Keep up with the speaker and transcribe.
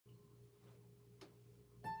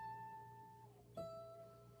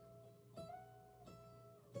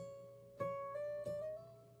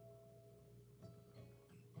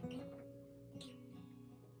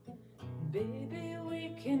Baby,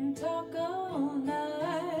 we can talk all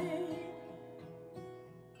night,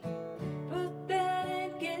 but that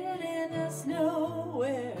ain't getting us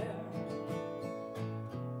nowhere.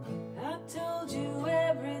 I told you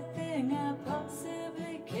everything I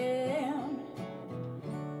possibly can.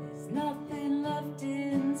 There's nothing left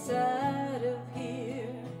inside of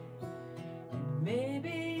here. And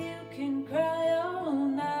maybe you can cry all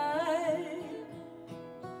night,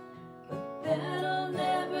 but that'll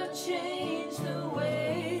never change the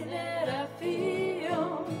way that I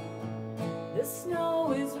feel. The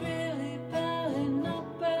snow is really piling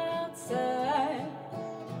up outside.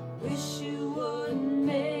 Wish you wouldn't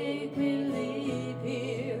make me leave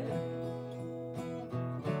here.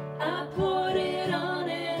 I poured it on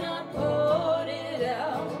and I poured it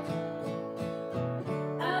out.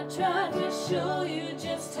 I tried to show you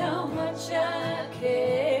just how much I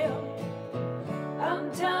care.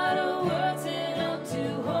 I'm tired of words and I'm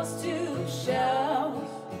too hoarse to shout,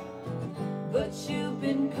 but you've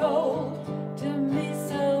been cold to me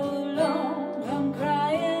so long. I'm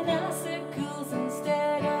crying icicles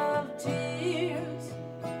instead of tears.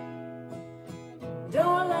 And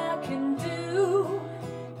all I can do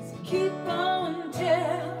is keep on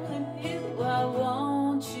telling you I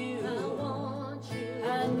want you,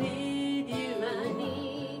 I need you,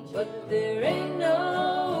 but there ain't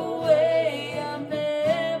no way I'm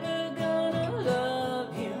ever gonna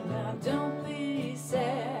love you. Now don't be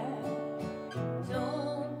sad,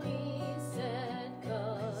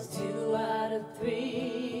 cause 2 out of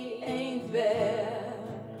 3 ain't bad.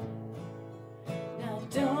 Now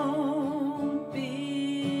don't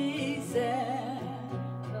be sad,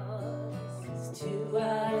 cause 2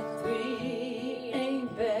 out of 3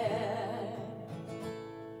 ain't bad.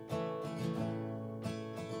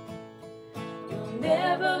 You'll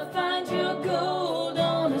never find your gold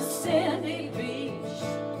on a sandy beach.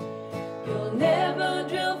 You'll never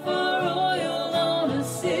drill for oil on a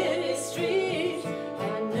city street.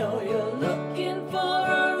 I know you're looking for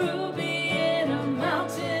a ruby in a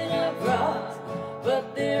mountain of rocks,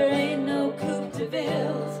 but there ain't no Coupe de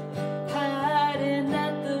Villes hiding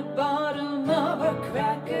at the bottom of a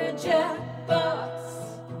Cracker Jack box.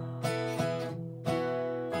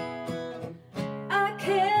 I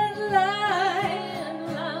can't lie,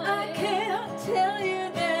 I can't tell you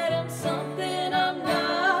that I'm something I'm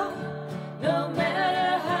not. No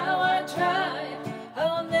matter how I try,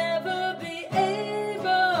 I'll never be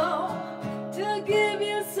able to give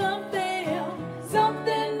you something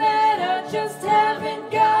that I just haven't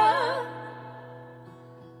got.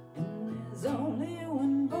 And there's only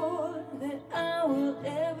one boy that I will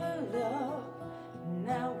ever love, and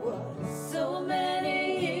that was so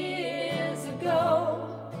many years ago.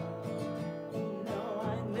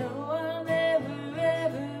 I know I'll never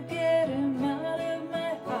ever get him out of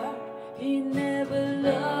my heart. He never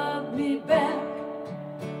loved me back.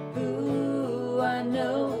 Ooh, I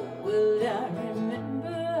know. Will I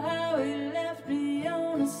remember how he left me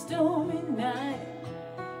on a stormy night?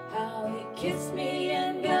 How he kissed me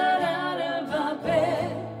and got out of my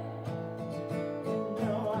bed. You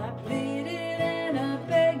know I pleaded and I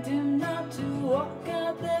begged him not to walk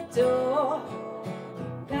out that door. He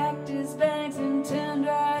packed his bags and turned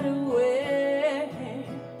right away.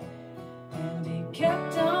 And he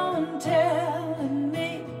kept on telling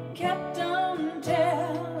me, kept on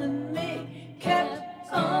telling me,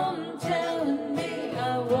 kept on telling me,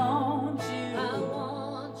 I want you,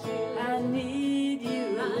 I need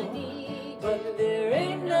you, but there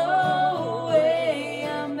ain't no way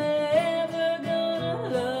I'm ever gonna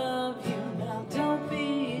love you. Now don't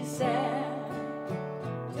be sad,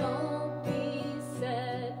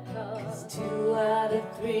 cause 2 out of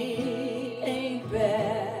 3 ain't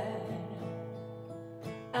bad.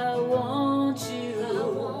 I want you,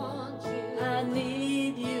 I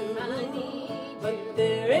need you, but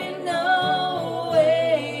there ain't no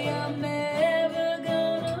way I'm ever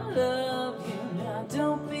gonna love you. Now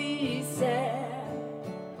don't be sad,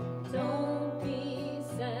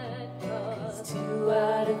 cause 2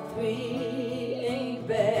 out of 3 ain't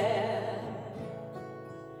bad.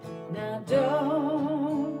 Now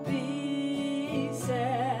don't be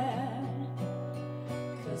sad,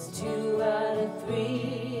 cause 2 out of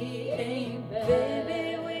 3 ain't bad.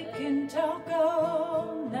 Baby, we can talk all